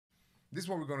this is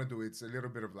what we're gonna do. It's a little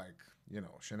bit of like,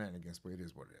 shenanigans, but it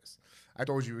is what it is. I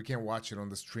told you we can't watch it on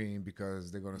the stream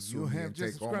because they're gonna sue You me have and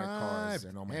just take all my cars subscribed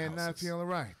and all my and I houses. feel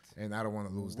right. And I don't want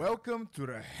to lose that. Welcome to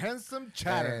the handsome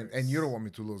chatter. And you don't want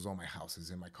me to lose all my houses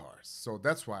and my cars. So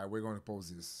that's why we're going to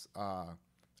post this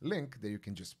link that you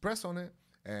can just press on it,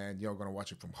 and you're going to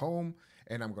watch it from home,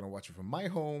 and I'm going to watch it from my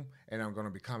home, and I'm going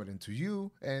to be commenting to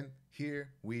you, and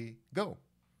here we go.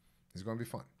 It's going to be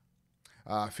fun.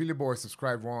 Philly Boy,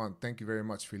 subscribe one. Thank you very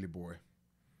much, Philly Boy.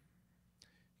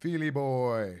 Philly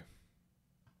Boy.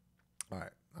 All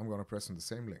right, I'm going to press on the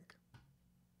same link.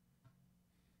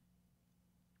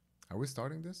 Are we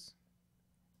starting this?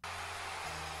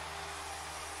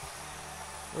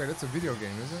 Wait, that's a video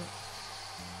game, isn't it?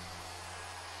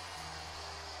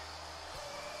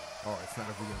 Oh, it's not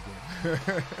a video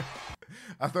game.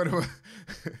 I thought it was,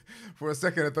 for a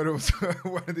second, I thought it was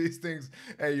one of these things.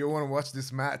 Hey, you want to watch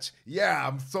this match? Yeah,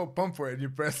 I'm so pumped for it. And you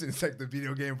press it, it's like the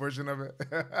video game version of it.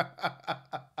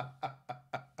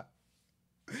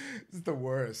 It's the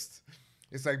worst.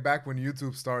 It's like back when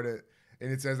YouTube started,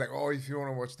 and it says like, oh, if you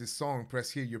want to watch this song, press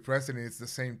here. You press it, and it's the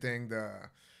same thing.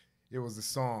 It was the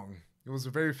song. It was a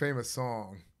very famous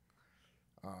song.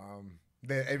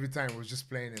 That every time it was just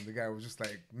playing, and the guy was just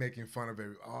like making fun of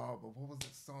it. Oh, but what was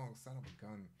that song? Son of a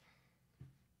gun.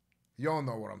 Y'all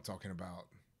know what I'm talking about.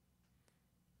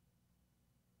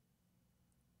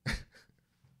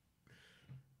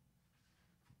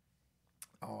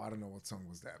 Oh, I don't know what song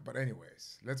was that. But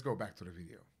anyways, let's go back to the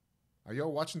video. Are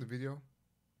y'all watching the video?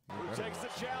 Who takes the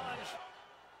challenge?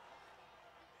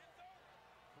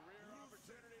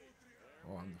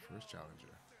 Oh, I'm the first challenger.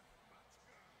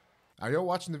 Are y'all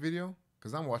watching the video?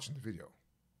 Because I'm watching the video.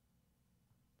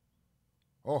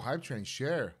 Oh, Hype Train,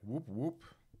 share. Whoop, whoop.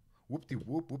 Whoop-de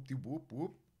whoop, whoop-de whoop,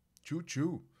 whoop.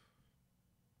 Choo-choo.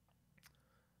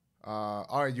 All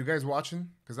right, you guys watching?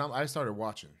 Because I started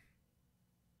watching.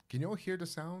 Can y'all hear the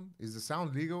sound? Is the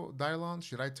sound legal, Dylon?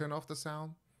 Should I turn off the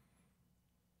sound?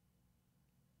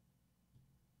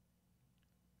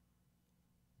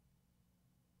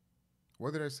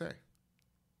 What did I say?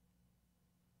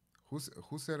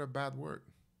 Who said a bad word?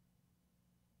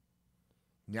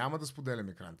 Няма да споделям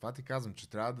екран. Това ти казвам, че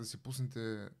трябва да си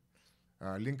пуснете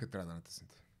линка, трябва да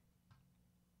натиснете.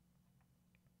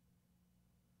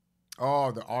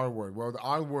 Oh, the R word. Well, the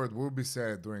R word will be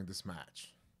said during this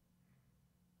match.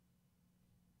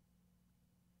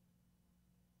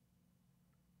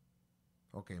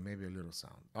 Okay, maybe a little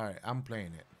sound. All right, I'm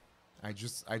playing it.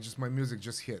 My music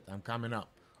just hit. I'm coming up.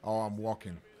 Oh, I'm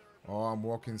walking. Oh, I'm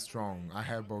walking strong. I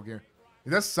have Bulgarian.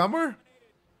 Is that summer?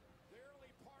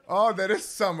 Oh, that is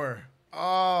summer.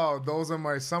 Oh, those are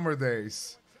my summer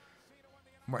days.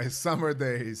 My summer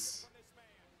days.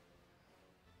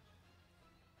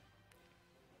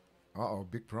 Uh-oh,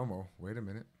 big promo. Wait a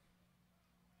minute.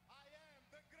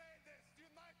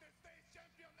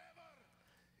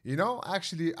 You know,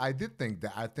 actually, I did think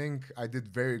that. I think I did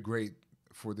very great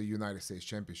for the United States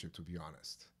Championship, to be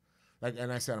honest. Like,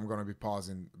 and I said I'm going to be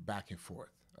pausing back and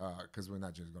forth because we're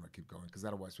not just going to keep going, because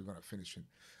otherwise we're going to finish it.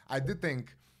 I did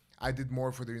think I did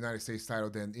more for the United States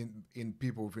title than in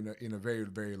people in a very,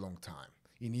 very long time,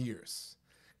 in years.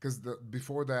 Because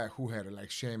before that, who had it?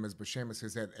 Like Sheamus, but Sheamus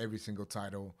has had every single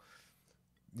title,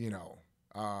 no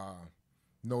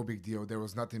big deal. There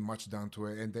was nothing much done to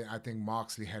it. And then I think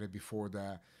Moxley had it before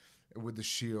that with the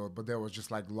Shield, but that was just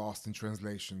like lost in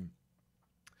translation.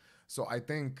 So I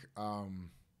think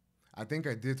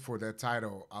I did for that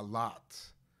title a lot.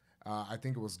 I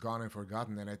think it was gone and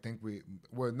forgotten, and I think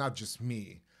well, not just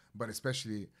me, but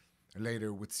especially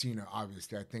later with Cena,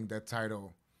 obviously. I think that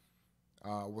title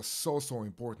was so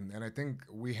important, and I think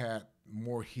we had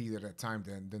more heat at that time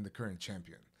than the current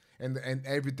champion. And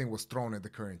everything was thrown at the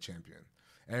current champion.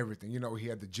 Everything. He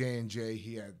had the J&J,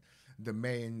 he had the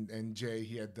main and J,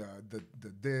 he had the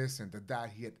this and the that.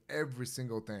 He had every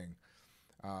single thing.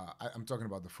 I'm talking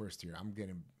about the first year. I'm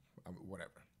getting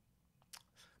whatever.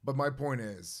 But my point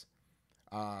is,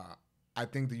 I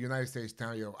think the United States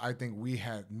title, I think me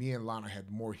and Lana had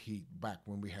more heat back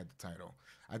when we had the title.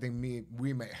 I think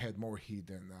we had more heat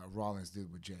than Rollins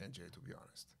did with J&J, to be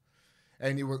honest.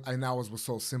 And ours was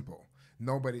so simple.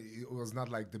 It was not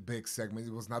like the big segment.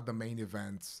 It was not the main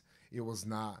events. It was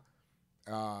not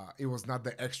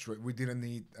the extra. We didn't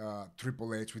need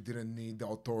Triple H. We didn't need the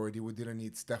Authority. We didn't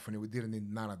need Stephanie. We didn't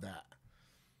need none of that.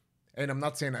 And I'm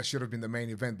not saying I should have been the main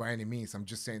event by any means. I'm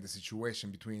just saying the situation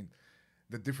between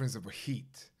the difference of a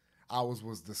heat. Ours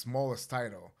was the smallest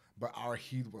title, but our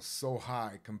heat was so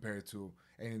high compared to,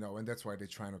 and that's why they're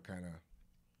trying to kind of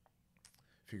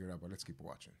figure it out. But let's keep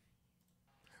watching.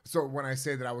 So when I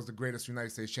say that I was the greatest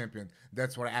United States champion,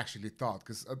 that's what I actually thought.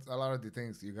 Because a lot of the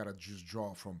things you gotta just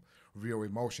draw from real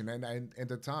emotion. And at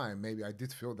the time, maybe I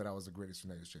did feel that I was the greatest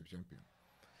United States champion.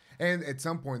 And at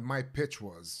some point, my pitch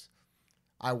was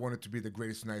I wanted to be the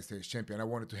greatest United States champion. I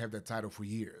wanted to have that title for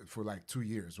years, for like 2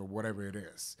 years or whatever it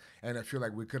is. And I feel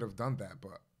like we could have done that,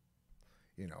 but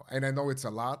and I know it's a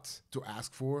lot to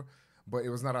ask for, but it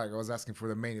was not like I was asking for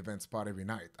the main event spot every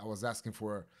night. I was asking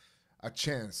for a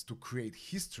chance to create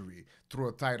history through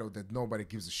a title that nobody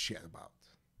gives a shit about.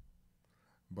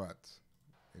 But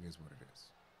it is what it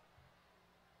is.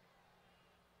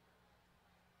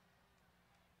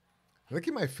 Look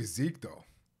at my physique, though.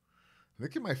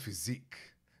 Look at my physique.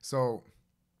 So,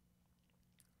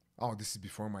 this is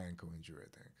before my ankle injury, I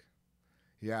think.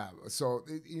 Yeah, so,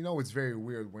 it's very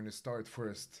weird when you start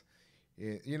first,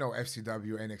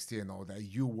 FCW, NXT and all that.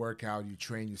 You work out, you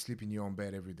train, you sleep in your own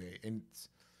bed every day, and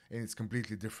it's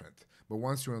completely different. But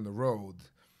once you're on the road,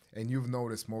 and you've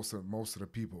noticed most of the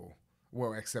people,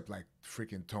 well, except like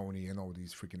freaking Tony and all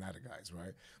these freaking other guys,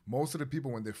 right? Most of the people,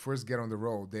 when they first get on the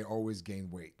road, they always gain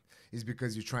weight. It's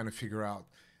because you're trying to figure out,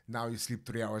 now you sleep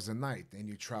 3 hours a night, and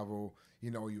you travel,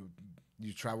 you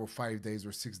travel 5 days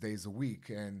or 6 days a week,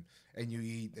 and you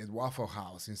eat at Waffle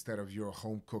House instead of your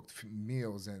home cooked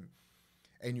meals, and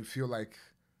you feel like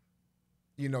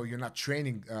you're not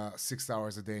training 6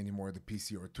 hours a day anymore at the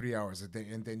PC, or 3 hours a day,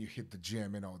 and then you hit the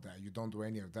gym and all that. You don't do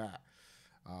any of that.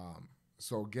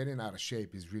 So getting out of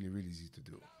shape is really, really easy to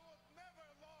do.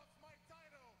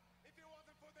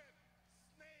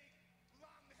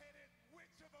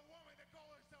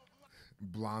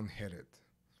 Blonde-headed.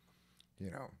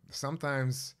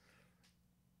 Sometimes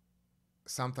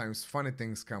funny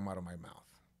things come out of my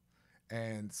mouth.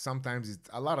 And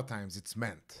a lot of times it's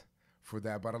meant for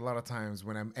that, but a lot of times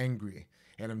when I'm angry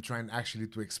and I'm trying actually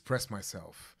to express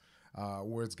myself,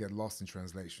 words get lost in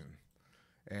translation,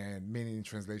 and meaning in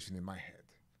translation in my head.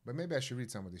 But maybe I should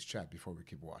read some of this chat before we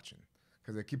keep watching,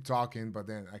 because I keep talking, but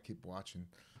then I keep watching.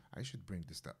 I should bring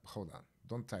this up. Hold on.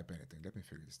 Don't type anything. Let me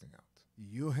figure this thing out.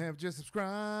 You have just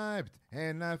subscribed,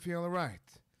 and I feel right.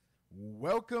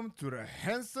 Welcome to the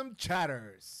Handsome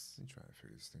Chatters. I'm trying to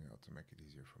figure this thing out to make it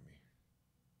easier for me.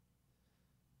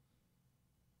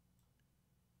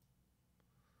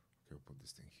 Okay, we'll put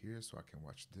this thing here so I can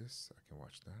watch this. I can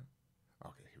watch that.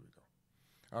 Okay, here we go.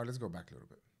 All right, let's go back a little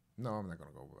bit. No, I'm not going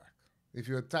to go back. If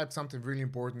you type something really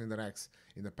important in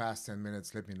the past 10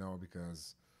 minutes, let me know,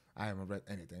 because I haven't read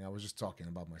anything. I was just talking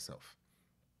about myself.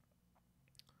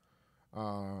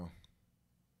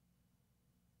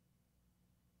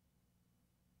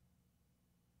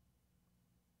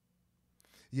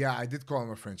 Yeah, I did call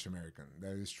him a French American.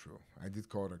 That is true. I did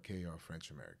call her KO a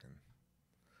French American.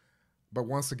 But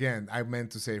once again, I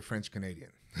meant to say French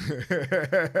Canadian.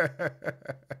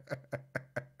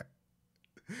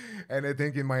 And I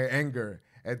think in my anger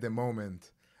at the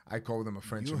moment, I called him a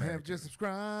French American. You have just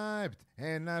subscribed,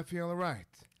 and I feel right.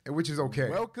 Which is okay.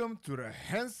 Welcome to the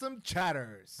Handsome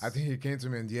Chatters. I think he came to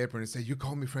me in the apron and said, "You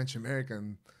called me French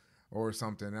American," or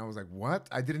something. And I was like, "What?"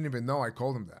 I didn't even know I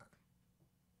called him that.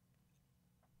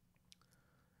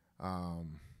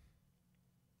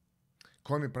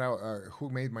 Кой ми прави, who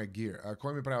made my gear?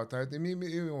 Кой ми прави тази?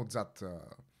 Има отзад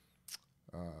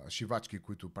шивачки,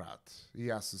 които правят. И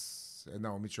аз с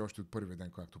една момиче още от първия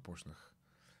ден, когато почнах.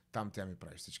 Там тя ми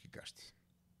прави всички гащи.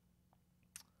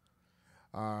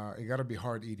 It gotta be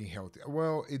hard eating healthy.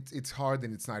 Well, it's hard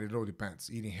and it's not. It all depends.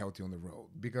 Eating healthy on the road,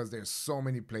 because there's so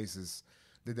many places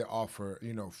that they offer,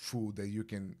 food that you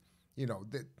can,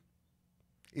 that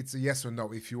it's a yes or no.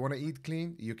 If you want to eat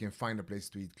clean, you can find a place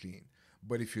to eat clean.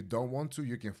 But if you don't want to,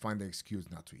 you can find the excuse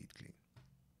not to eat clean.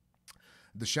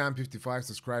 The Sham 55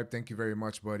 subscribe. Thank you very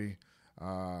much, buddy.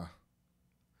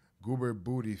 Goober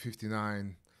Booty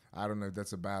 59. I don't know if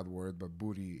that's a bad word, but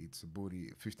booty, it's a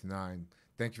booty 59.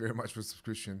 Thank you very much for the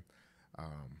subscription.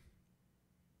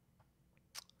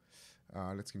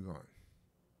 Let's keep going.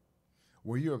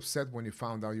 Were you upset when you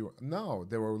found out you were... No,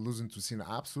 they were losing to Cena.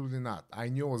 Absolutely not. I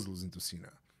knew I was losing to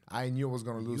Cena. I knew I was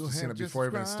going to lose to Cena before I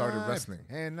even started wrestling.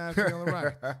 And I feel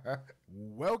right.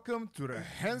 Welcome to the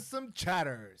Handsome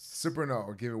Chatters. Super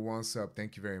No, give it one sub.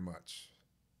 Thank you very much.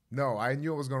 No, I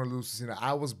knew I was going to lose to Cena.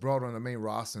 I was brought on the main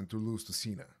roster to lose to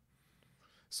Cena.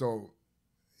 So,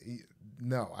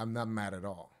 no, I'm not mad at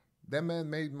all. That man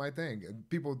made my thing.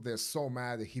 People, they're so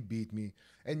mad that he beat me.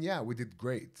 And yeah, we did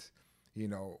great.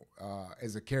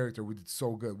 As a character, we did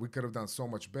so good. We could have done so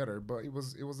much better, but it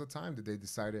was the time that they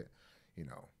decided,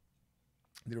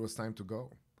 that it was time to go.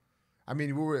 I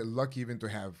mean, we were lucky even to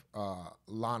have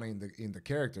Lana in the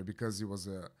character, because it was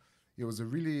a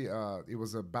really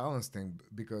balanced thing,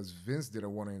 because Vince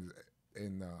didn't want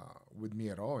in with me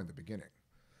at all in the beginning.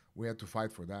 We had to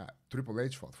fight for that. Triple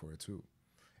H fought for it too,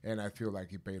 and I feel like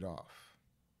he paid off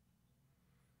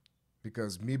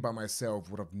because me by myself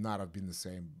would have not have been the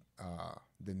same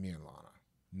than me and Lana,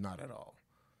 not at all.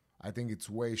 I think it's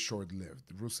way short-lived.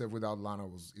 Rusev without Lana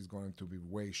is going to be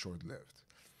way short-lived.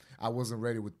 I wasn't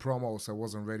ready with promos. I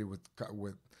wasn't ready with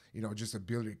just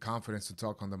ability, confidence to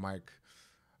talk on the mic,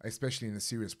 especially in the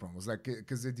serious promos. Like,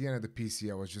 because at the end of the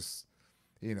PC, I was just,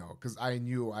 because I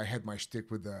knew I had my shtick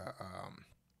with the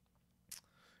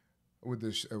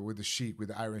Sheik, with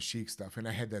the Iron Sheik stuff, and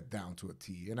I had that down to a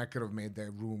T. And I could have made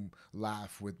that room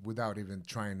laugh without even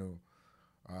trying to,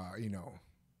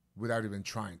 without even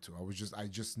trying to. I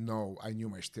just know I knew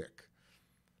my shtick,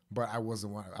 but I was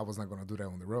not gonna do that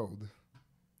on the road.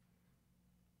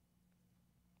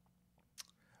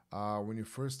 When you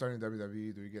first started in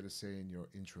WWE, do you get a say in your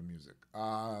intro music?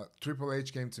 Triple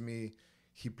H came to me.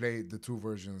 He played the two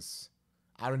versions.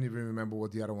 I don't even remember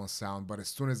what the other ones sound, but as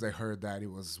soon as I heard that, it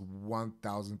was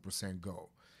 1000% go.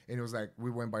 And it was like,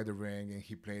 we went by the ring and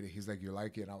he played it. He's like, you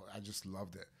like it? And I just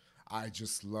loved it. I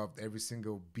just loved every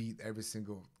single beat, every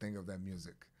single thing of that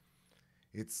music.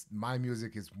 My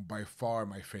music is by far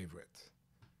my favorite.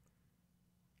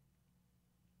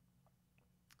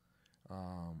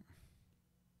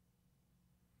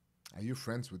 Are you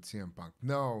friends with CM Punk?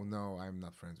 No, I'm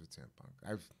not friends with CM Punk.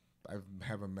 I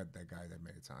haven't met that guy that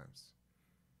many times.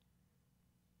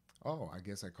 Oh, I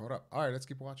guess I caught up. All right, let's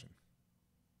keep watching.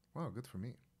 Wow, good for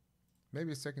me.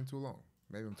 Maybe it's taking too long.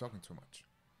 Maybe I'm talking too much.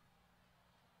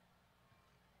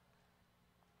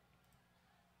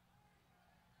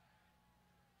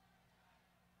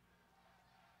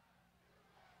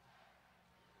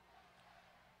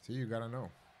 See, you gotta know.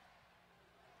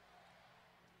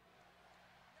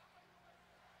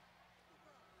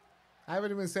 I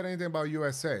haven't even said anything about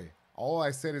USA. All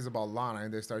I said is about Lana,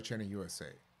 and they start chanting USA.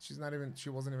 She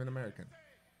wasn't even American.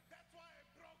 That's why I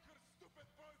broke her stupid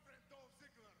boyfriend, Dolph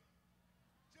Ziggler.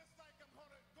 Just like I'm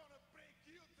gonna break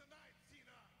you tonight,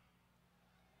 Cena.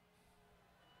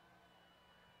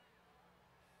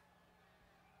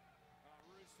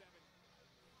 Rusev.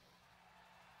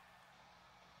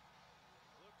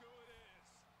 Look who it is.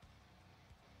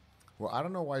 Well, I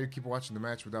don't know why you keep watching the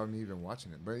match without me even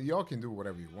watching it, but y'all can do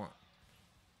whatever you want.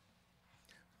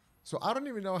 So I don't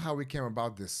even know how we came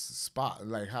about this spot.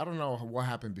 Like, I don't know what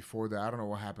happened before that. I don't know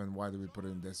what happened. Why did we put it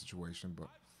in this situation? But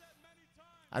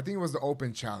I think it was the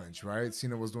open challenge, right?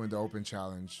 Cena was doing the open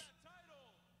challenge.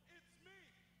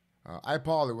 Hi,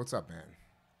 Paulie. What's up, man?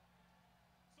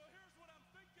 So here's what I'm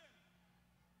thinking.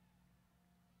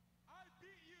 I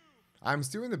beat you. I'm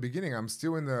still in the beginning. I'm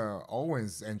still in the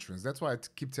Owens entrance. That's why I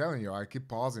keep telling you. I keep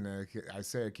pausing, and I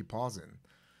say I keep pausing.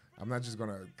 I'm not just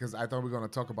gonna, because I thought we were gonna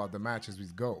talk about the match as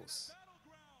it goes.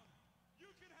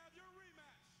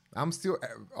 I'm still,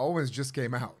 Owens just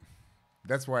came out.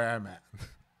 That's where I'm at.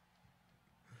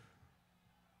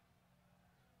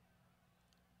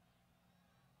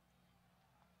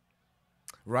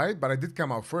 Right? But I did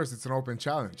come out first. It's an open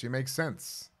challenge. It makes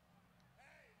sense.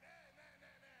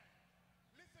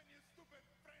 Listen, you stupid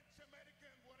French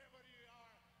American, whatever you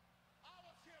are. I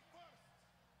was here first.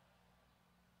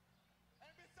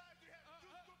 And besides, you have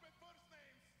two stupid first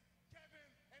names, Kevin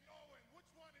and Owen.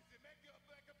 Which one is it? Make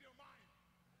up your mind.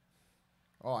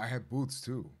 Oh, I had boots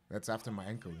too. That's after my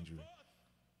ankle injury.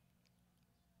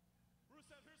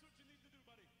 Rusev, here's what you need to do,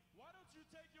 buddy. Why don't you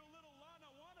take your little Lana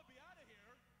wannabe out of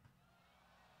here?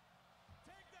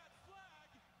 Take that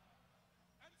flag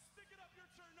and stick it up your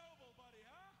Chernobyl, buddy,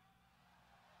 huh?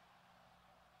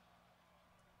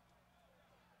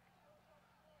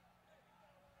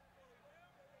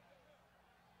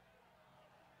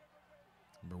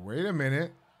 But wait a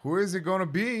minute. Who is it gonna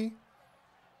be?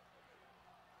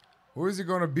 Who is it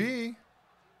gonna be?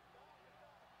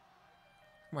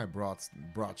 My broad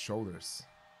shoulders.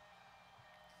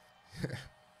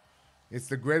 It's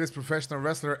the greatest professional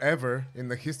wrestler ever in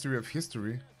the history of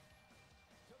history.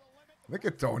 Look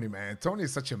at Tony, man. Tony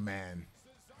is such a man.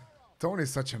 Tony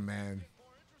is such a man.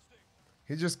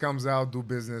 He just comes out, do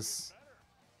business,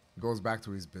 goes back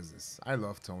to his business. I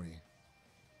love Tony.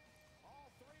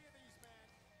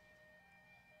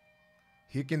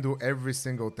 He can do every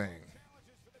single thing,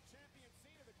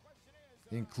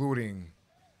 including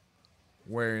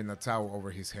wearing a towel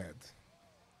over his head.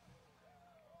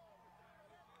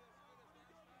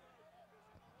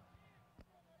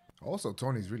 Also,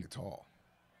 Tony's really tall.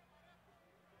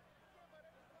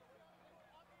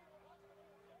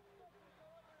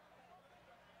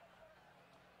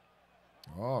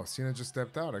 Oh, Cena just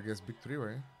stepped out. I guess big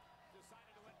three-way. Decided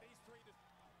to let these three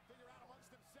figure out amongst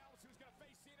themselves who's going to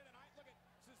face Cena tonight. Look at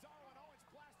Cesaro and Owens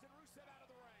blasting Rusev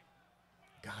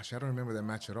Gosh, I don't remember that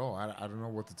match at all. I don't know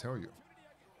what to tell you.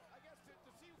 I guess to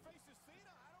see you face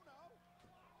Cena, I don't know.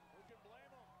 Who can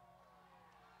blame him?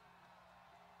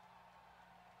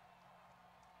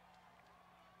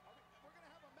 We're gonna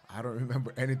have a match. I don't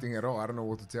remember anything at all. I don't know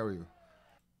what to tell you.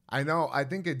 I know. I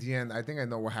think at the end, I think I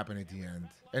know what happened at the end,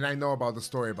 and I know about the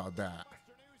story about that. Buster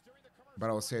News during the commercial. But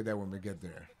I'll say that when we get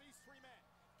there. These three men,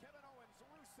 Kevin Owens,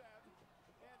 Rusev,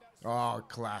 and Oh,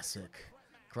 classic,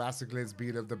 classic. Let's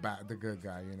beat up the good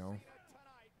guy. You know.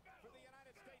 tonight for the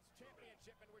United States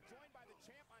Championship, and we're joined by the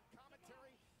champ on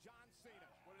commentary, John Cena.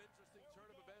 What an interesting turn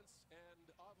of events,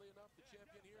 and oddly enough, the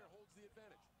champion here holds the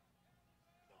advantage.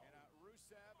 And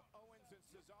Rusev, Owens, and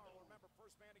Cesaro. Remember,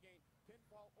 first man to gain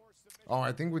pinfall or submission. Oh,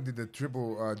 I think we did the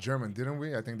triple German, didn't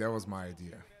we? I think that was my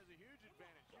idea. It has a huge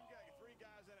advantage. You got three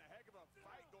guys in a heck of a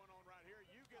fight going on right here.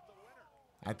 You get the winner.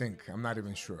 I think. I'm not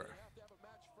even sure. They have to have a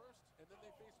match first, and then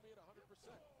they face me at 100%.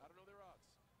 I don't know their odds.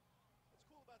 What's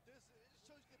cool about this, it just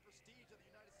shows you the prestige of the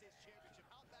United States Championship.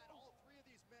 How that all three of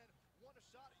these men want a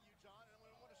shot at you, John, and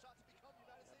want a shot to become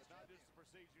United States Not champion. just the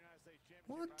prestige of the United States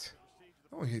Championship. What? but the prestige of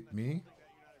the Don't hit person me. that's holding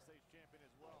that United States champion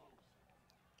as well.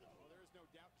 Well, there is no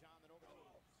doubt, John, that over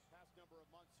the past number of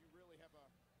months, you really have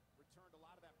returned a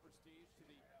lot of that prestige to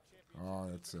the championship. Oh,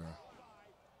 that's By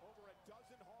over a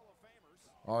dozen Hall of Famers.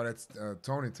 oh, that's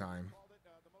Tony time, Called it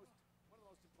one of the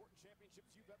most important championships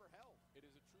you've ever held. It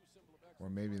is a true symbol of or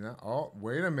excellence. maybe not. Oh,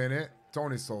 wait a minute.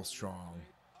 Tony's so strong.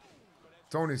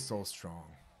 Tony's so strong.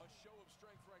 A show of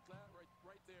strength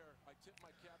right there. I tip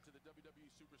my cap to the WWE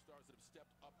superstars that have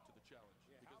stepped up to the challenge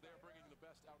because they are bringing the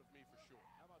best out of me for sure.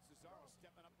 How about Cesaro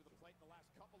stepping up to the plate in the last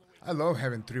couple of weeks? I love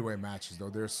having three-way matches though.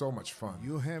 They're so much fun.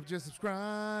 You have just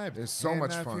subscribed. It's so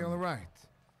much I fun. feel right.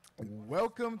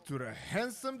 Welcome to the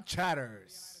Handsome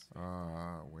Chatters.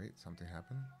 Wait, something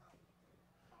happened.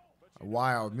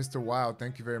 Wild, Mr. Wild,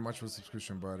 thank you very much for the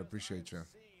subscription, bud. Appreciate you.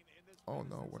 Oh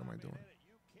no, what am I doing?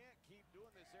 You can't keep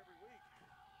doing this every week.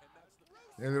 And that's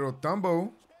the A little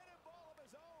tumble, Cannonball of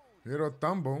his own. little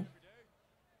tumble.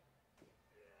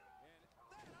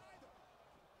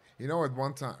 You know, at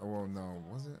one time, well, no,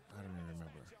 was it? I don't even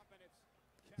remember.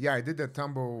 Yeah, I did that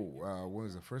tumble. What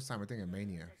was the first time? I think at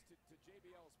Mania. To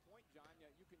JBL's point, John, yeah,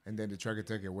 you can And then they tried to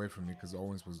take it away from me because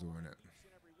Owens was doing it. each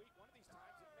and every week. One of these times,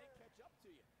 it may catch up to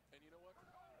you. And you know what?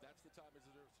 That's the time it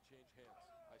deserves to change hands.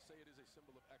 I say it is a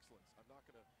symbol of excellence. I'm not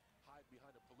going to hide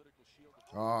behind a political shield of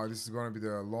Oh, this is going to be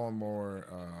the lawnmower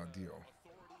deal.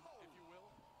 authority, if you will.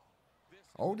 This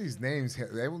All these names,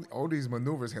 all these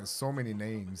maneuvers have so many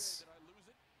names. that I lose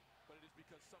it, but it is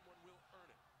because someone will earn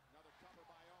it. Another cover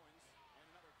by Owens and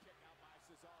another kick out by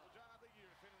Cesaro. John, I think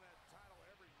you're defending that title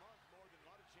every month more than a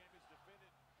lot of champions defend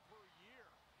it per year.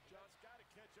 John's got to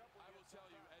catch up with I will tell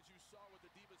you, as you saw with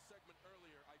the Divas segment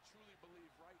earlier, I truly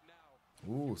believe right now,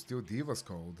 Ooh, still Divas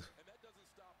cold. and that doesn't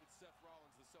stop with Seth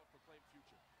Rollins, the self-proclaimed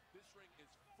future. This ring is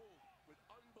full with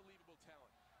unbelievable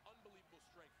talent, unbelievable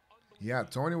strength, unbelievable. Yeah,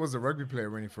 Tony was a rugby player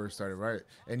when he first started, right?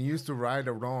 And he used to ride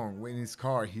along in his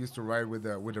car. He used to ride with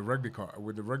the rugby car,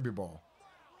 with the rugby ball.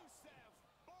 Rusev,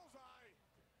 bullseye.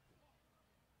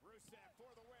 Rusev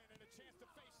for the win and a chance to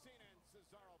face Cena, and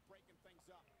Cesaro breaking things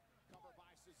up. Cover by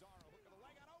Cesaro. Hook of the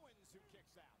leg on Owens, who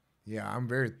kicks out. Yeah, I'm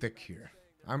very thick here.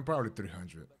 I'm probably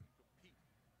 300 Compete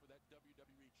for that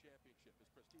WWE championship. As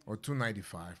prestigious or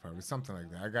 295, probably something like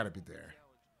that. I gotta be there.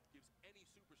 challenge gives any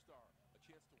superstar a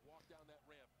chance to walk down that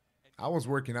ramp and I was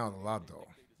working out a lot though.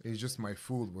 It's just my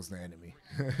food was the enemy.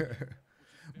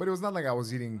 But it was not like I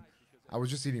was eating. I was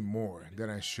just eating more than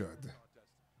I should.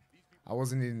 I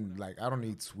wasn't eating like I don't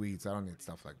eat sweets. I don't eat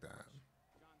stuff like that. John,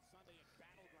 Sunday at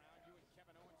Battleground, you and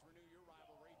Kevin Owens renew your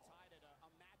rivalry, tied at a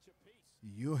match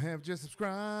apiece. You have just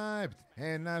subscribed,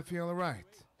 and I feel right.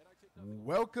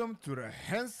 Welcome to the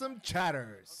Handsome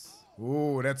Chatters.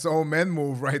 Ooh, that's all men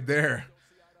move right there.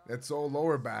 That's all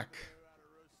lower back.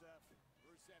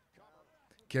 Rusev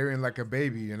cover. Carrying like a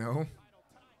baby, you know? Final time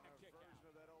to kick out. Version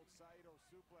of that old Saito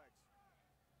suplex.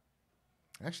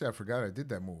 Actually, I forgot I did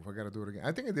that move. I gotta do it again.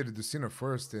 I think I did it to Cena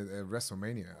first at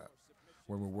WrestleMania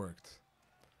when we worked.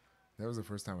 That was the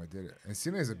first time I did it. And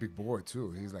Cena is a big boy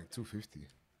too. He's like 250.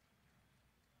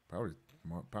 Probably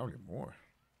more.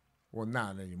 Well,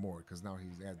 not anymore because now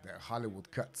he's at the Hollywood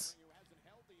cuts. Who hasn't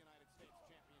held the United States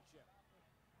Championship.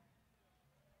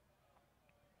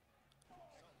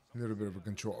 A little bit of a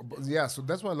control. But yeah, so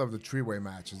that's why I love the three-way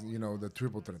matches, you know, the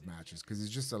triple threat matches, because it's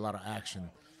just a lot of action.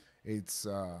 It's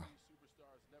superstars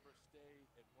never stay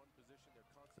in one position. They're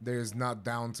constantly there's not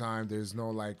downtime, there's no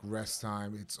like rest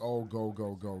time. It's all go,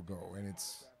 go, go, go.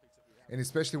 And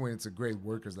especially when it's a great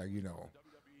workers like, you know,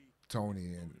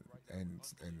 Tony and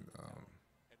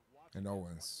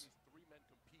Owens. these three men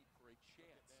compete for a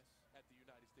chance at the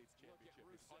United States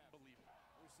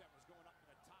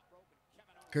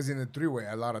Because in the three-way,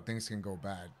 a lot of things can go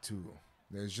bad too.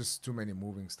 There's just too many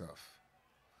moving stuff.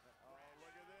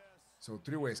 So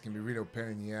three-ways can be really a pain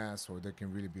in the ass, or they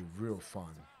can really be real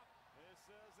fun.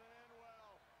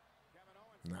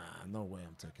 Nah, no way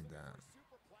I'm taking that.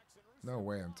 No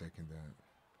way I'm taking that.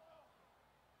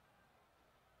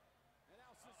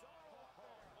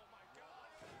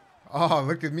 Oh,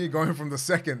 look at me going from the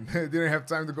second. Didn't have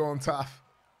time to go on top.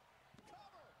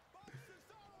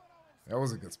 That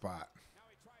was a good spot.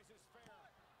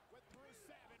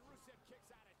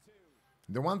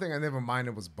 The one thing I never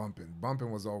minded was bumping.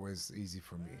 Bumping was always easy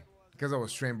for me because I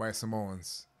was trained by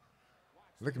Samoans.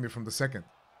 Look at me from the second.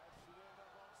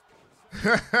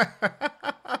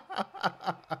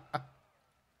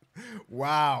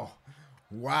 Wow.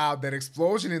 Wow, that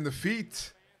explosion in the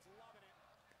feet.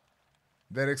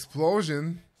 That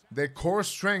explosion, that core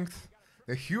strength,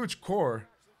 a huge core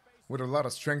with a lot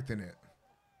of strength in it.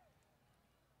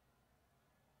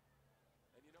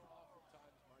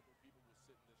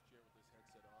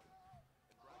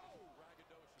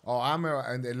 Oh, I'm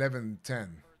an 11-10.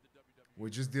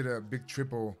 We just did a big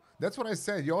triple. That's what I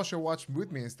said. Y'all should watch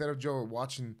with me instead of Joe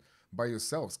watching by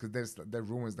yourselves, because that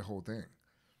ruins the whole thing.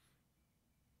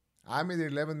 I made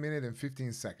 11 minutes and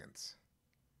 15 seconds.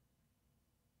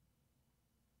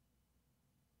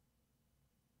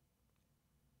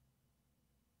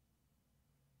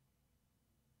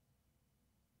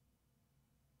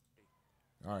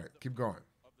 All right, keep going.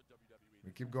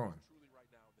 We keep going.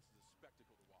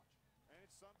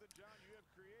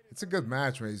 It's a good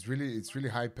match, man. It's really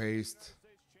high paced.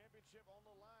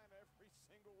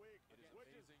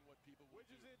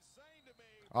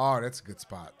 Oh, that's a good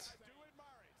spot.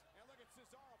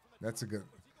 That's a good.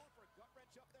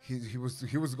 He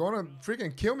was gonna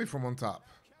freaking kill me from on top.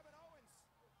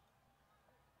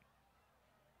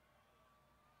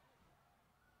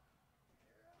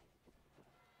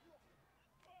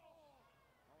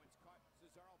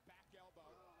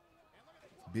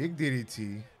 Big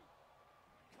DDT.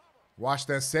 Watch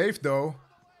that safe though.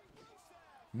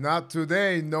 Not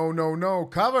today. No, no, no.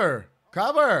 Cover.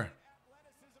 Cover.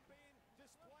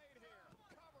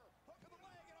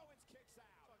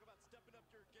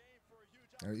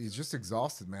 He's just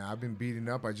exhausted, man. I've been beating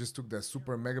up. I just took that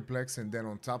super megaplex, and then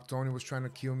on top, Tony was trying to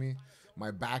kill me.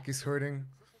 My back is hurting.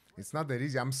 It's not that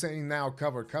easy. I'm saying now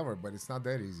cover, cover, but it's not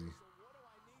that easy.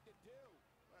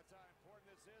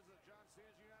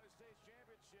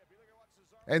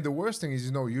 And the worst thing is,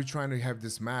 you know, you're trying to have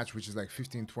this match, which is like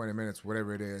 15, 20 minutes,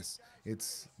 whatever it is.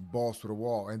 It's balls to the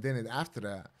wall. And then after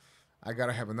that, I got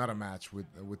to have another match with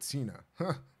Cena.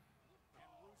 Huh.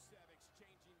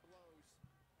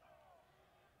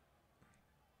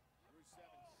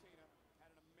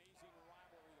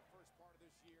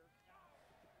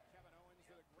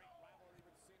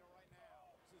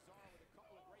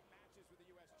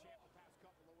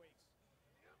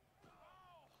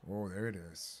 Oh, there it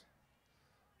is.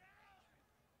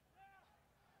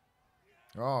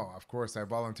 Oh, of course, I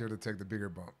volunteered to take the bigger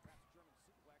bump.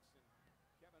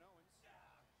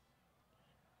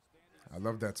 I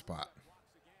love that spot.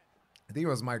 I think it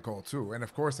was my call, too. And,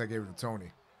 of course, I gave it to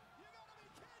Tony.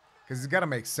 Because it's got to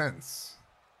make sense.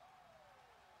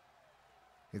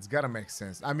 It's got to make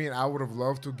sense. I mean, I would have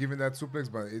loved to give him that suplex,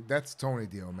 but that's Tony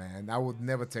deal, man. I would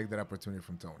never take that opportunity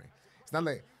from Tony. It's not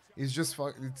like... It's just...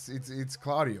 It's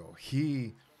Claudio.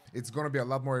 It's going to be a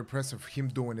lot more impressive him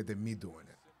doing it than me doing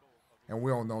it. And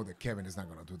we all know that Kevin is not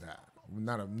going to do that.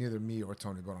 Neither me or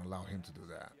Tony going to allow him to do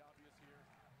that.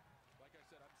 Like I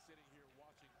said, I'm sitting here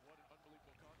watching what an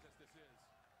unbelievable contest this is.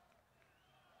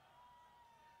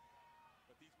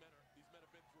 But these men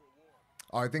have been through a war.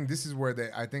 Oh, I think this is where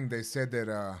they said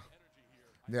that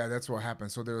yeah, that's what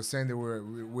happened. So they were saying that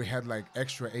we had like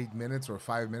extra 8 minutes or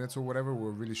 5 minutes or whatever. We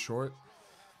were really short.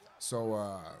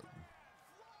 So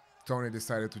Tony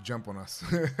decided to jump on us.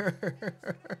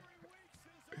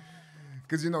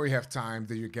 Because, you know, you have time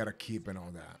that you got to keep and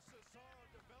all that.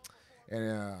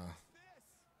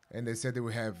 And they said that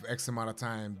we have X amount of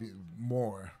time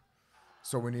more.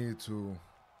 So we needed to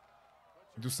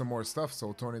do some more stuff.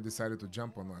 So Tony decided to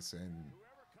jump on us. And,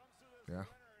 yeah.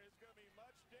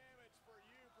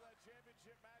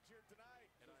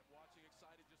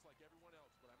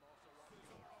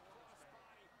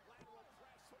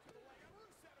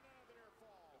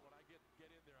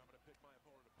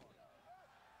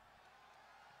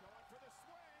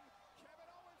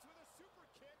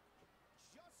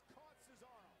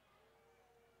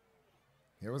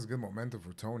 It was good momentum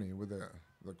for Tony with the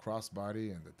crossbody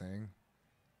and the thing.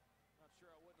 Not sure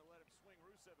I wouldn't have let him swing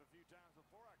Rusev a few times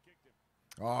before I kicked him.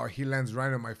 Oh, he lands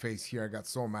right on my face here. I got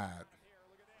so mad.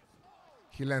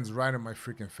 He lands right on my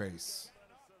freaking face.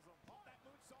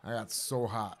 I got so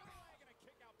hot. And a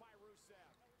kick out by Rusev.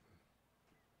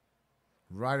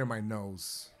 Right in my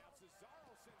nose. Now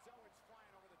Cesaro sends Owens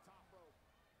flying over the top rope.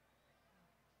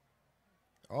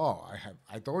 Oh,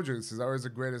 I told you Cesaro is the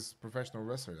greatest professional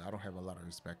wrestler. I don't have a lot of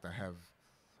respect. I have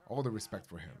all the respect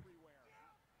for him.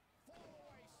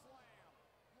 Fallaway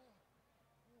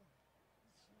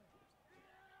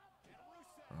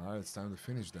slam. All right, it's time to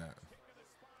finish that.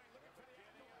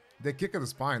 The kick of the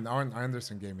spine, Arn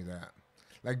Anderson gave me that.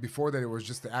 Like before that, it was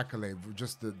just the accolade,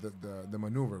 just the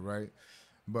maneuver, right?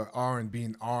 But Arn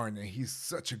being Arn, and he's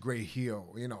such a great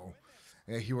heel, you know.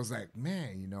 And he was like,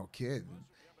 man, you know, kid,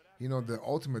 you know, the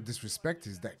ultimate disrespect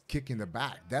is that kick in the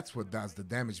back. That's what does the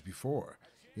damage before,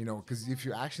 you know, because if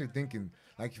you're actually thinking,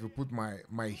 like if you put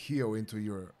my heel into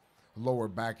your lower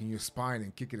back and your spine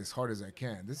and kick it as hard as I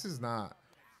can, this is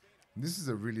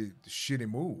a really shitty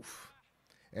move.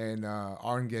 And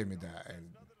Arn gave me that, and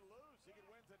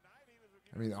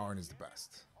I mean Arn is the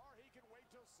best. Or he can wait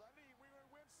till Sunday. We would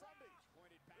win Sunday.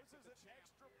 Pointed back. This is an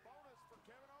extra bonus for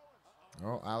Kevin Owens.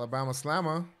 Oh, Alabama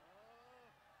Slammer. Owens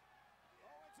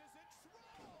is in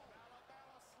trouble.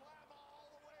 Alabama Slammer all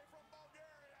the way from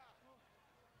Bulgaria.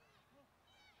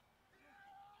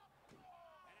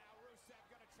 And now Rusev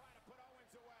going to try to put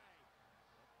Owens away.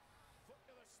 Foot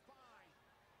to the spine.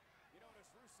 You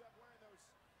notice Rusev wearing those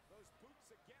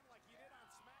boots again like he did on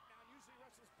SmackDown. Usually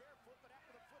wrestles barefoot, but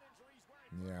after the foot injury, he's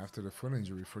wearing Yeah, after the foot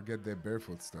injury, forget that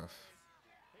barefoot stuff.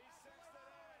 he sends the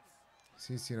Owens.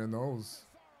 See, Cena knows.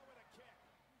 Cesaro with a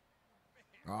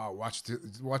kick. Oh,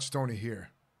 watch Tony here.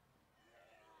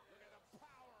 Look at the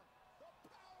power. The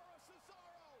power of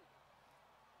Cesaro.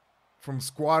 From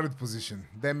squatted position,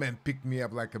 that man picked me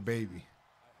up like a baby.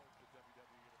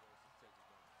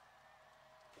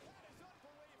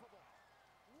 Unbelievable.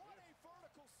 What a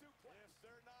vertical suplex.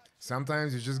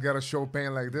 Sometimes you just gotta show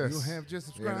pain like this. You have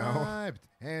just you know? subscribed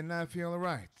and I feel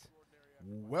right.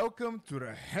 Welcome to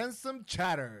the Handsome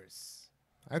Chatters.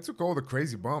 I took all the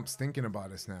crazy bumps thinking about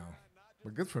this now.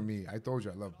 But good for me. I told you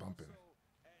I love bumping.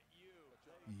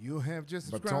 You have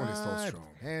just But subscribed Tony's still strong.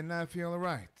 and I feel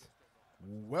right.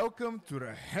 Welcome to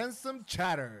the Handsome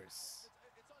Chatters.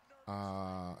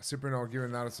 Cypriano giving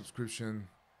another subscription.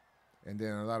 And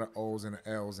then a lot of O's and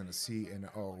L's and a C and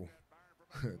an O.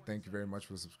 Thank you very much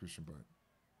for the subscription, bud. I don't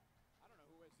know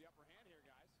who has the upper hand here,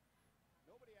 guys.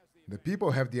 Nobody has the The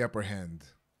people have the upper hand.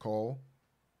 Cole.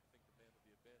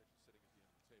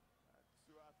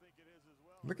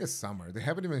 Look at Summer. They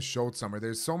haven't even showed Summer.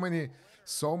 There's so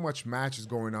much matches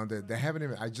going on that they haven't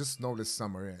even. I just noticed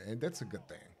Summer, and that's a good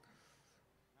thing.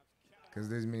 Because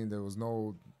this means there was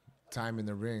no time in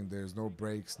the ring. There's no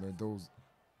breaks. No those,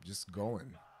 just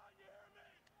going.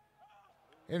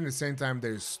 And at the same time,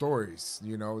 there's stories.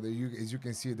 You know, as you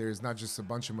can see, there's not just a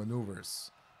bunch of maneuvers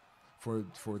for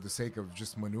the sake of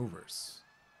just maneuvers.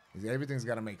 Everything's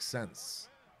got to make sense.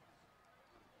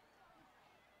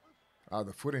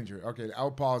 The foot injury. Okay,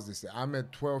 I'll pause this. I'm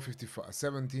at 12:55,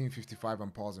 17:55.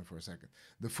 I'm pausing for a second.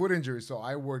 The foot injury. So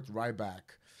I worked right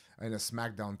back in a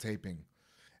SmackDown taping,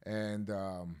 and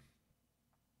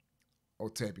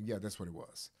taping. Yeah, that's what it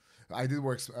was. I did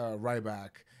work right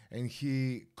back, and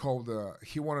he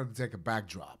wanted to take a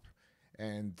backdrop,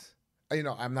 and you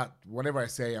know whenever I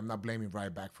say I'm not blaming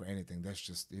right back for anything. That's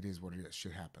just it is what it is.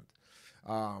 Shit happened.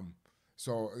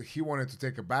 So he wanted to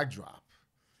take a backdrop.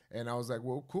 And I was like,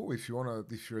 well, cool. If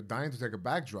you're dying to take a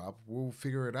backdrop, we'll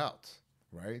figure it out,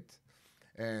 right?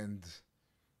 And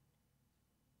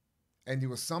it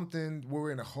was something. We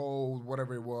were in a hole,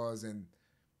 whatever it was, and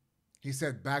he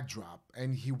said backdrop,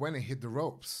 and he went and hit the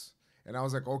ropes. And I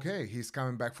was like, okay, he's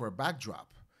coming back for a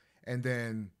backdrop, and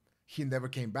then he never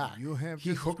came back. You have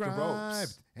he just hooked the ropes.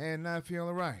 subscribed and I feel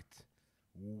right.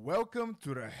 Welcome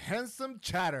to the Handsome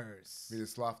Chatters.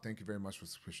 Miroslav, thank you very much for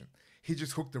the subscription. He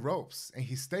just hooked the ropes and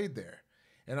he stayed there.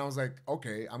 And I was like,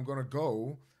 okay, I'm going to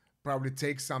go, probably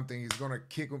take something. He's going to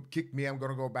kick me. I'm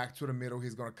going to go back to the middle.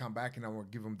 He's going to come back and I'm going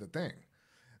to give him the thing,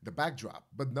 the backdrop.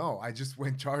 But no, I just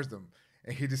went and charged him.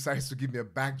 And he decides to give me a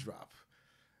backdrop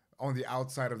on the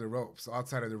outside of the ropes,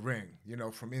 outside of the ring, you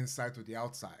know, from inside to the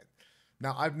outside.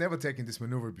 Now, I've never taken this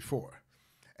maneuver before.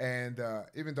 And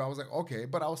even though I was like, okay,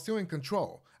 but I was still in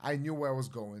control. I knew where I was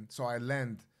going. So I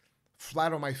land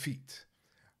flat on my feet.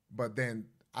 But then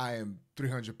I am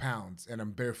 300 pounds and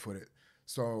I'm barefooted.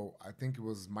 So I think it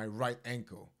was my right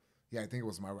ankle. Yeah, I think it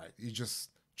was my right. It just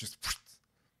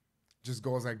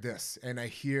goes like this. And I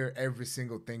hear every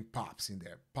single thing pops in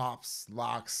there. Pops,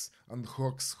 locks,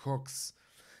 unhooks, hooks.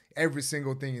 Every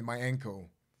single thing in my ankle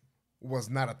was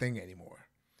not a thing anymore.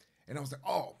 And I was like,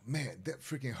 oh, man, that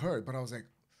freaking hurt. But I was like,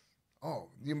 oh,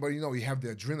 but you know, you have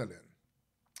the adrenaline.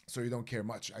 so you don't care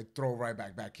much. I throw right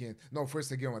back in. No,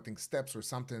 first again, I think steps or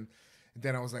something. And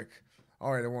then I was like,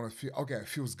 all right, I want to feel, okay, it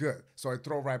feels good. So I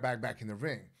throw right back in the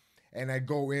ring. And I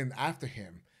go in after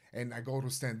him. And I go to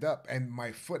stand up. And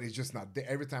my foot is just not there.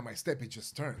 Every time I step, it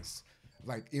just turns.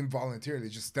 Like involuntarily,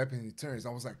 just stepping, it turns. I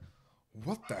was like,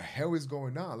 what the hell is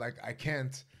going on? Like, I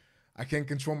can't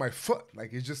control my foot.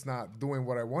 Like, it's just not doing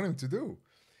what I want him to do.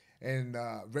 And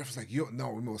ref was like, yo, no,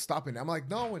 we're stopping it. I'm like,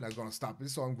 no, we're not going to stop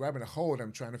it. So I'm grabbing a hold.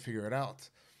 I'm trying to figure it out.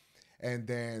 And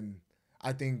then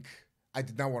I think I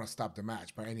did not want to stop the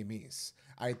match by any means.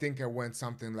 I think I went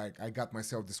something like I got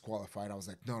myself disqualified. I was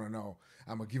like, no.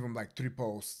 I'm going to give him like 3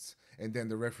 posts. And then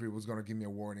the referee was going to give me a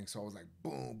warning. So I was like,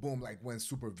 boom, boom, like went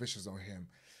super vicious on him.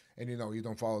 And, you know, you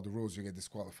don't follow the rules, you get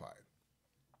disqualified.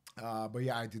 But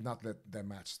yeah, I did not let that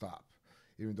match stop,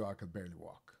 even though I could barely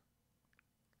walk.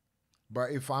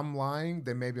 But if I'm lying,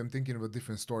 then maybe I'm thinking of a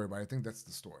different story, but I think that's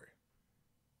the story.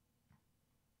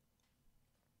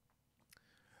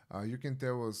 You can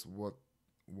tell us what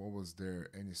was there,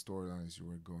 any storylines you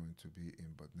were going to be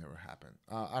in but never happened.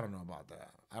 I don't know about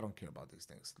that. I don't care about these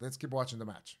things. Let's keep watching the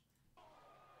match.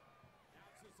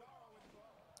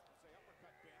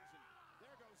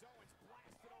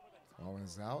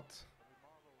 Owens out.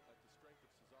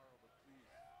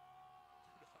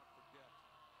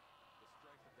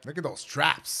 Look at those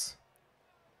traps.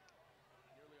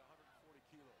 Nearly 140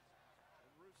 kilos. And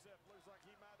Rusev looks like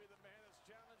he might be the man that's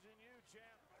challenging you,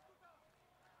 champ.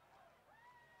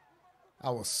 I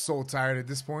was so tired at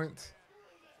this point.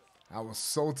 I was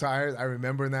so tired. I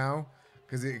remember now.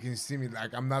 Because you can see me,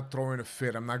 like, I'm not throwing a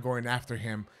fit. I'm not going after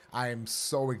him. I am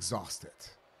so exhausted.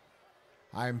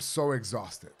 I am so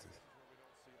exhausted.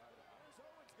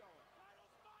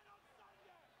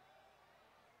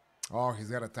 Oh, he's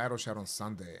got a title shot on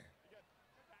Sunday.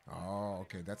 Oh,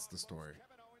 okay, that's the story.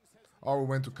 Oh, we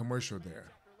went to commercial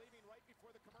there.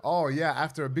 Oh, yeah,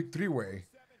 after a big 3-way,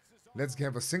 let's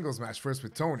have a singles match first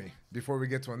with Tony before we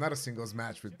get to another singles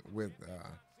match with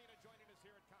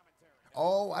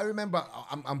Oh, I remember.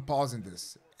 I'm pausing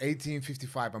this.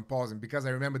 1855, I'm pausing because I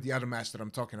remember the other match that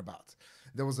I'm talking about.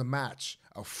 There was a match,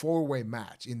 a 4-way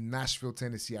match in Nashville,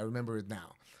 Tennessee. I remember it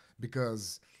now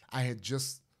because I had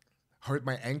just hurt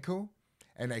my ankle,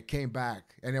 and I came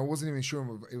back, and I wasn't even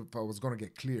sure if I was going to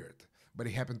get cleared, but it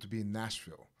happened to be in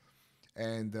Nashville.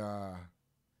 And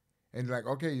like,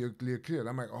 okay, you're cleared.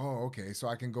 I'm like, oh, okay, so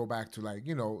I can go back to, like,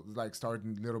 you know, like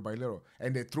starting little by little.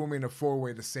 And they threw me in a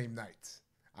 4-way the same night.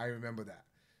 I remember that.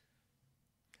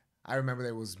 I remember that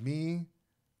it was me.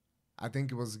 I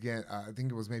think it was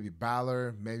maybe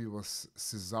Balor, maybe it was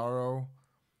Cesaro,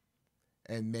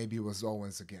 and maybe it was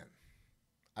Owens again.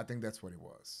 I think that's what it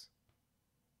was.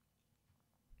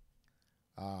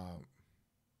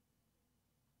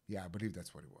 Yeah, I believe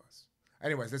that's what it was.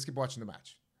 Anyways, let's keep watching the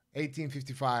match.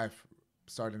 1855,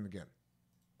 starting again.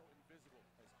 Invisible,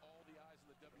 as all the eyes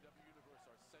in the WWE universe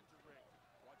are center ring,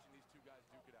 watching these two guys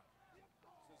duke it out.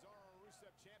 Cesaro,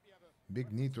 Rusev, champ, you have a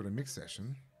Big knee to the mix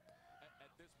session.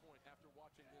 At this point, after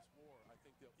watching this war, I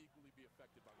think they'll equally be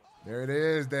affected by what's There it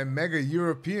is, the Mega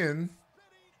European.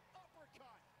 spinning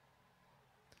uppercut.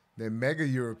 The Mega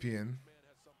European. man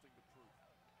has something to prove.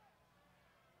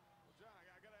 Well, John,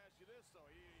 I got to ask you this, though.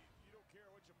 You don't care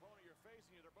which opponent you're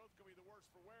facing. They're both going to be the worst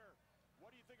for wear.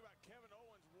 What do you think about Kevin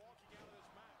Owens walking out of this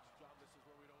match? John, this is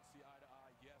where we don't see eye to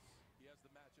eye. Yes, he has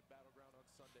the match at Battleground on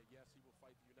Sunday. Yes, he will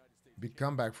fight the United States Big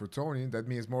champion. comeback for Tony. That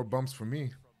means more bumps for me.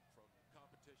 From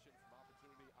competition, from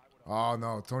opportunity, I would Oh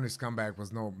no, Tony's comeback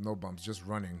was no bumps, just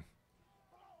running.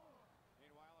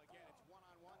 Meanwhile, again, it's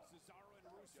one-on-one, Cesaro and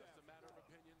Rusev. just a matter of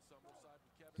opinion. Some will side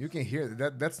with Kevin. You can hear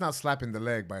that. That's not slapping the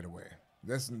leg, by the way.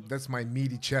 That's my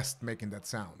meaty chest making that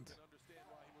sound. Understand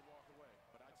why he would walk away,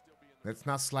 but I'd still be in the That's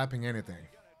not slapping anything.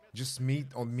 Just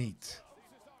meat on meat.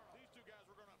 These two guys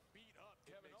were going to beat up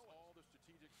It Kevin makes Owens. all the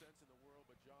strategic sense in the world,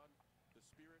 but John, the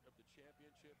spirit of the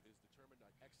championship is determined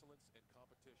by excellence and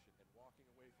competition, and walking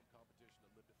away from competition to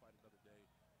live to fight another day,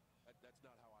 that's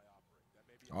not how I operate. That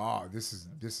may be Oh, this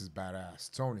is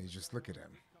badass. Tony, just look at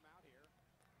him.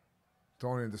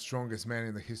 Tony, the strongest man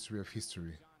in the history of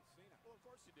history. Well, of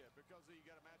course you did, because you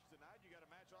got a match tonight, you got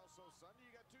a match also Sunday,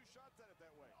 you got 2 shots at it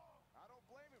that way. I don't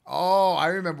blame him. Oh,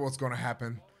 I remember what's gonna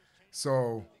happen.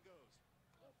 So,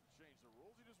 Change the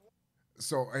rules. He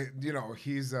just you know,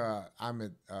 he's I'm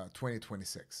at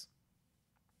 2026.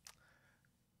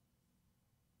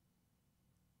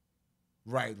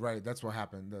 Right. That's what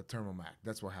happened. The Thermal Mac.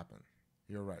 That's what happened.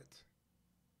 You're right.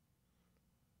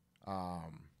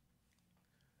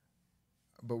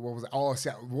 But what was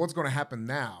what's going to happen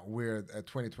now? We're at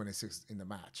 2026 in the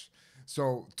match.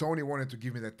 So Tony wanted to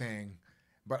give me that thing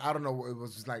But I don't know. It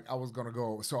was just like I was gonna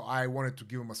go. So I wanted to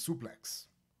give him a suplex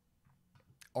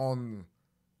on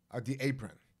the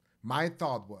apron. My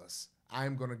thought was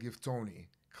I'm gonna give Tony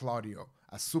Claudio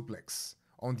a suplex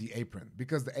on the apron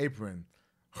because the apron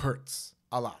hurts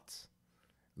a lot.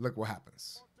 Look what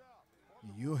happens.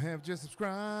 You have just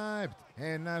subscribed,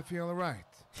 and I feel alright.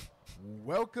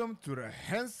 Welcome to the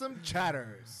Handsome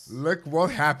Chatters. Look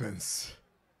what happens.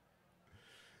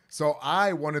 So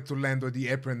I wanted to land on the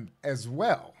apron as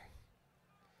well.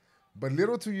 But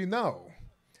little do you know,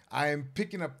 I am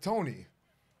picking up Tony.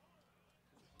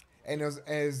 And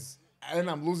and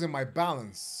I'm losing my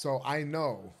balance. So I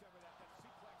know.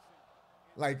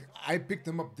 Like I picked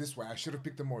him up this way. I should have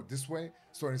picked him more this way.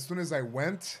 So as soon as I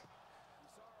went,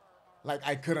 like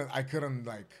I couldn't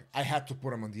like I had to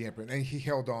put him on the apron. And he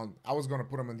held on. I was gonna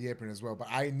put him on the apron as well, but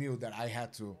I knew that I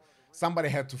had to somebody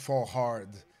had to fall hard.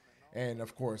 And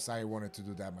of course I wanted to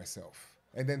do that myself.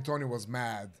 And then Tony was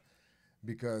mad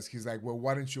because he's like, well,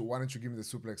 why don't you give me the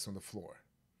suplex on the floor?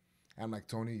 And I'm like,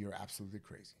 Tony, you're absolutely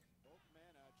crazy. Both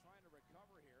men trying to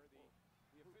recover here.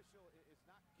 The official is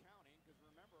not counting because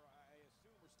remember, I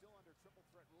assume we're still under triple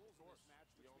threat rules in this match.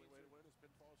 The only way to win is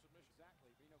pinfall submission.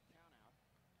 Exactly, be no count out.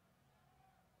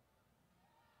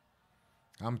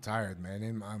 I'm tired, man,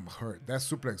 and I'm hurt. That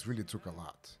suplex really took a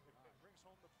lot. Brings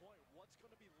home the point. What's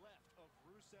going to be left of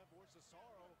Rusev or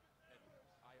Cesaro? And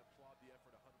I applaud the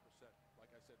effort 100%.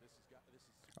 Like I said, this is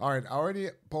All right, I already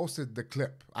posted the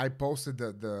clip. I posted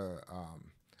the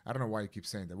I don't know why you keep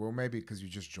saying that. Well, maybe because you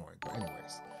just joined. But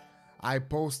anyways, I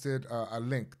posted a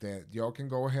link that y'all can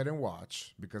go ahead and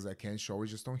watch because I can't show it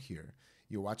just on here.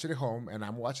 You watch it at home, and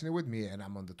I'm watching it with me, and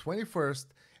I'm on the 21st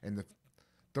and the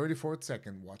 34th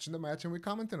second watching the match, and we're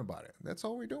commenting about it. That's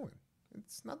all we're doing.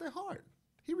 It's not that hard.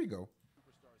 Here we go.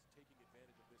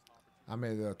 I'm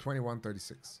at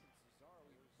 21:36.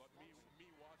 But me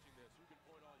watching this, you can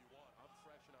point all you want. I'm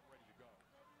fresh and I'm ready to go.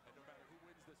 And no matter who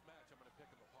wins this match, I'm going to pick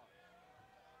them apart.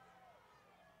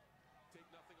 Take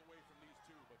nothing away from these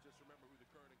two, but just remember who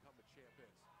the current incumbent champ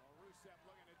is. Well, Rusev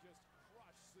looking to just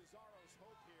crush Cesaro's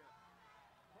hope here.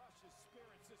 Crush his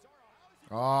spirit. Cesaro, how is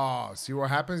he? Oh, see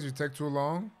what happens? You take too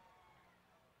long.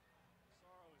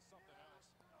 Cesaro is something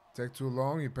else. Take too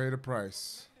long, you pay the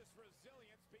price. Tremendous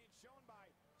resilience being shown by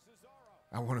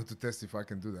Cesaro. I wanted to test if I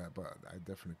can do that, but I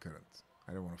definitely couldn't.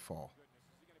 I didn't want to fall. Goodness,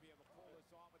 is he going to be able to pull this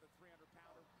off with a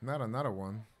 300-pounder? Not another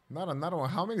one. Not another one.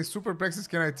 How many superplexes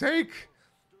can I take?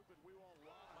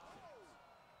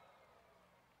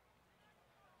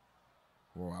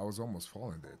 Whoa, I was almost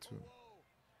falling there too.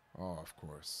 Oh, of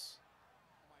course.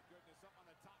 Oh, my goodness, up on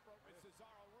the top rope with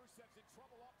Cesaro. Rusev's in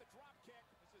trouble off the drop kick.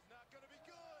 This is not going to be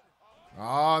good.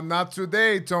 Oh, not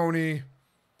today, Tony.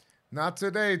 Not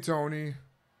today, Tony.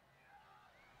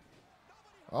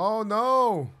 Oh,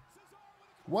 no.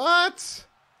 What?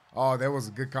 Oh, that was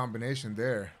a good combination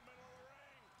there.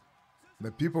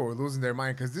 The people were losing their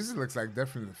mind because this looks like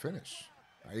definitely the finish.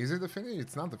 Is it the finish?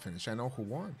 It's not the finish. I know who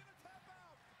won.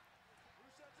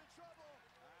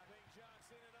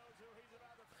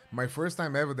 My first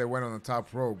time ever that went on the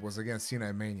top rope was against Cena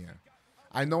at Mania.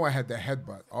 I know I had the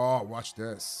headbutt. Oh, watch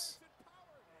this.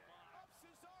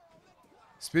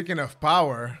 Speaking of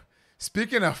power.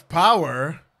 Speaking of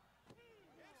power.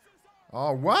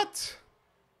 Oh, what?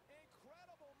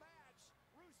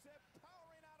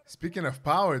 Speaking of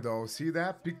power, though, see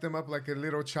that? Picked him up like a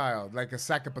little child, like a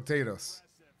sack of potatoes.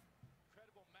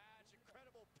 Incredible match,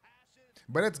 incredible passion.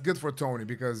 But it's good for Tony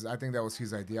because I think that was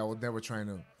his idea. I was never trying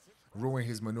to ruin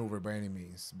his maneuver by any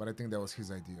means, but I think that was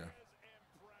his idea.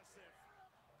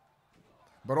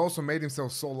 But also made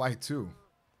himself so light too.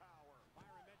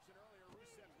 Byron mentioned earlier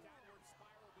Rusev's downward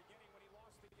spiral beginning when he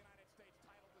lost the United States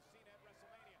title to Cena at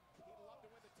WrestleMania. He'd love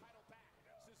to win the title back.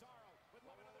 Cesaro would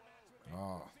love another match with him.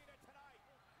 Oh. Cena tonight.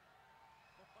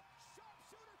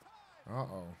 Sharpshooter time.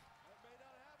 Uh-oh.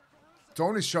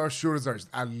 Tony's sharpshooters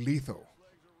are lethal.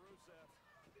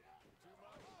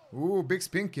 Ooh, big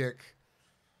spin kick.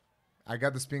 I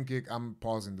got the spin kick. I'm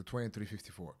pausing the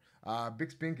 23:54.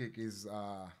 Big spin kick is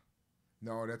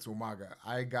no, that's Umaga.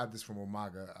 I got this from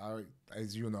Umaga.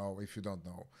 As you know, if you don't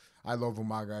know, I love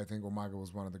Umaga. I think Umaga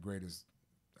was one of the greatest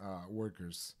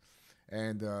workers,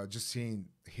 and just seeing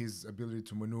his ability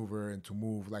to maneuver and to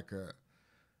move like a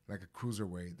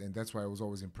cruiserweight, and that's why it was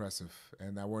always impressive.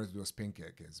 And I wanted to do a spin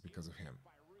kick is because of him.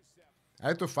 I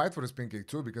had to fight for the spin kick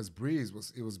too because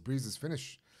it was Breeze's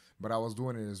finish. But I was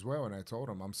doing it as well, and I told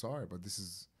him, I'm sorry, but this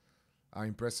is an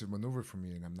impressive maneuver for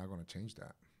me, and I'm not going to change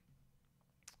that.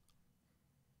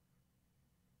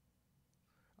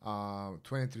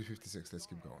 23:56, let's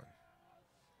keep going.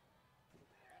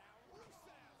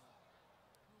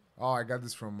 Oh, I got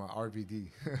this from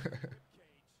RVD.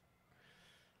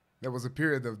 There was a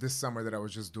period of this summer that I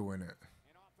was just doing it.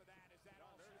 And off of that, is that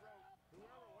all she wrote?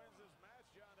 Whoever wins this match,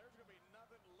 John, there's going to be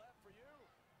nothing left for you.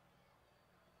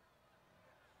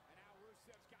 And now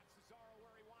Rusev's got Cesaro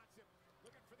where he wants him.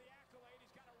 Looking for the accolade.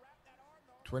 He's got to wrap that arm,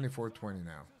 though. 24-20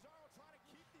 now. Cesaro trying to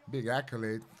keep the Big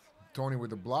accolade. Tony with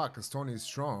the block because Tony is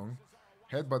strong.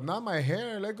 Headbutt, not my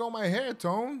hair. Let go my hair,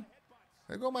 Tone.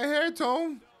 Let go my hair,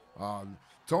 Tone.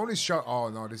 Tony's sharp. Oh,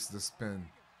 no, this is the spin.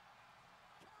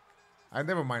 I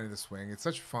never minded the swing. It's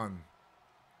such fun.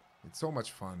 It's so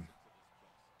much fun.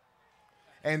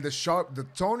 And the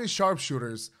Tony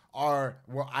sharpshooters are,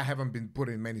 well, I haven't been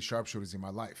putting many sharpshooters in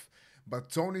my life, but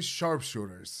Tony's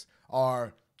sharpshooters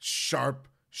are sharp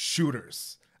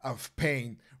shooters of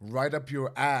pain right up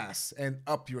your ass and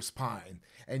up your spine,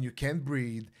 and you can't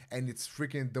breathe, and it's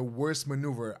freaking the worst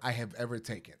maneuver I have ever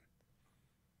taken.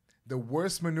 The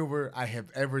worst maneuver I have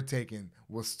ever taken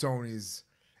was Tony's,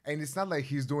 and it's not like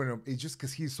he's doing it, it's just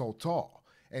because he's so tall,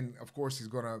 and of course he's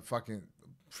gonna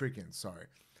sorry,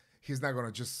 he's not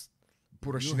gonna just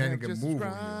put a shenanigan move on you.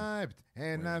 Subscribed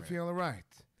and I feel right.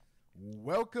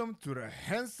 Welcome to the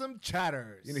Handsome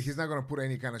Chatters. You know, he's not gonna put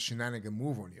any kind of shenanigan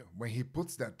move on you. When he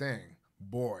puts that thing,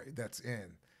 boy, that's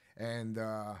in. And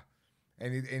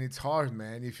it's hard,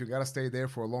 man. If you gotta stay there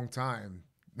for a long time,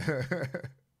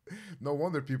 no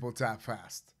wonder people tap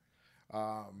fast.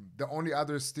 The only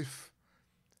other stiff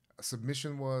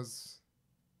submission was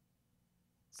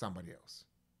somebody else,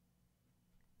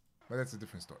 but that's a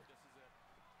different story.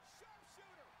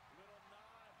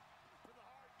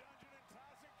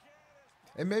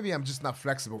 And maybe I'm just not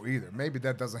flexible either. Maybe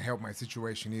that doesn't help my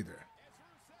situation either.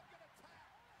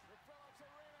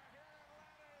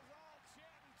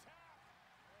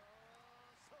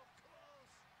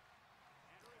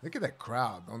 Look at that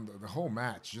crowd on the whole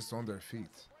match, just on their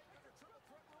feet.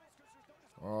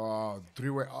 Oh,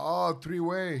 three-way. Oh,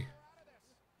 three-way.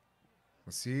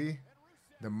 See?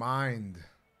 The mind.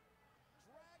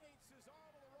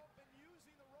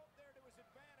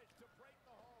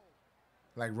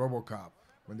 Like RoboCop,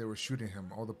 when they were shooting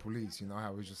him, all the police, you know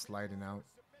how he was just sliding out.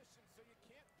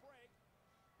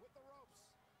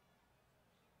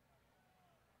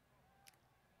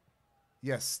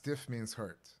 Yes, stiff means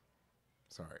hurt.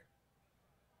 Sorry.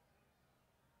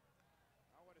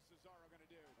 What is Cesaro going to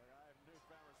do? I have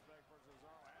newfound respect for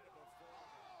Cesaro. I had it before.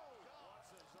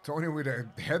 Tony with a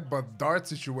headbutt dart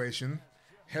situation,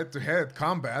 head-to-head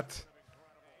combat. He's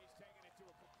taking it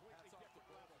to a completely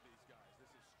different level. These guys,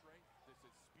 this is strength, this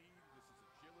is speed, this is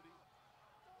agility.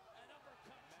 An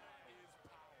uppercut. That is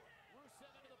power.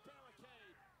 Rusev into the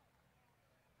barricade.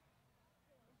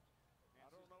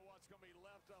 I don't know what's going to be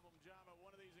left of them, John, but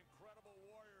one of these incredible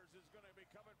warriors is going to be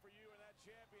coming for you in that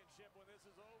championship when this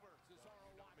is over.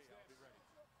 Cesaro, watch this. I'll be ready.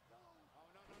 Oh, no.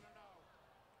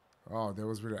 Oh, that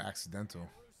was really accidental.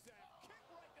 Rusev, kick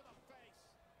right to the face.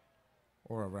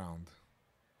 Or around.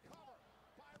 Cover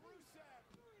by Rusev.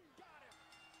 Got him.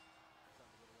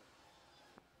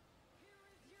 You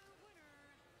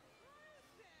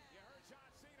heard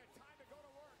John Cena. Time to go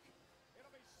to work.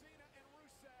 It'll be Cena and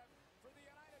Rusev for the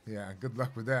United States. Yeah, good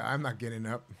luck with that. I'm not getting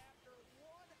up.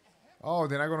 Oh,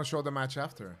 they're not going to show the match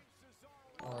after.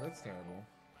 Oh, that's terrible.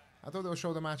 I thought they would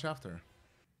show the match after.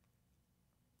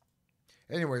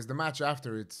 Anyways, the match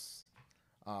after, it's...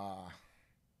 Oh,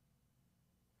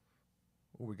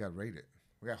 we got rated.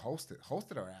 We got hosted.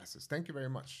 Hosted our asses. Thank you very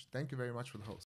much. Thank you very much for the host.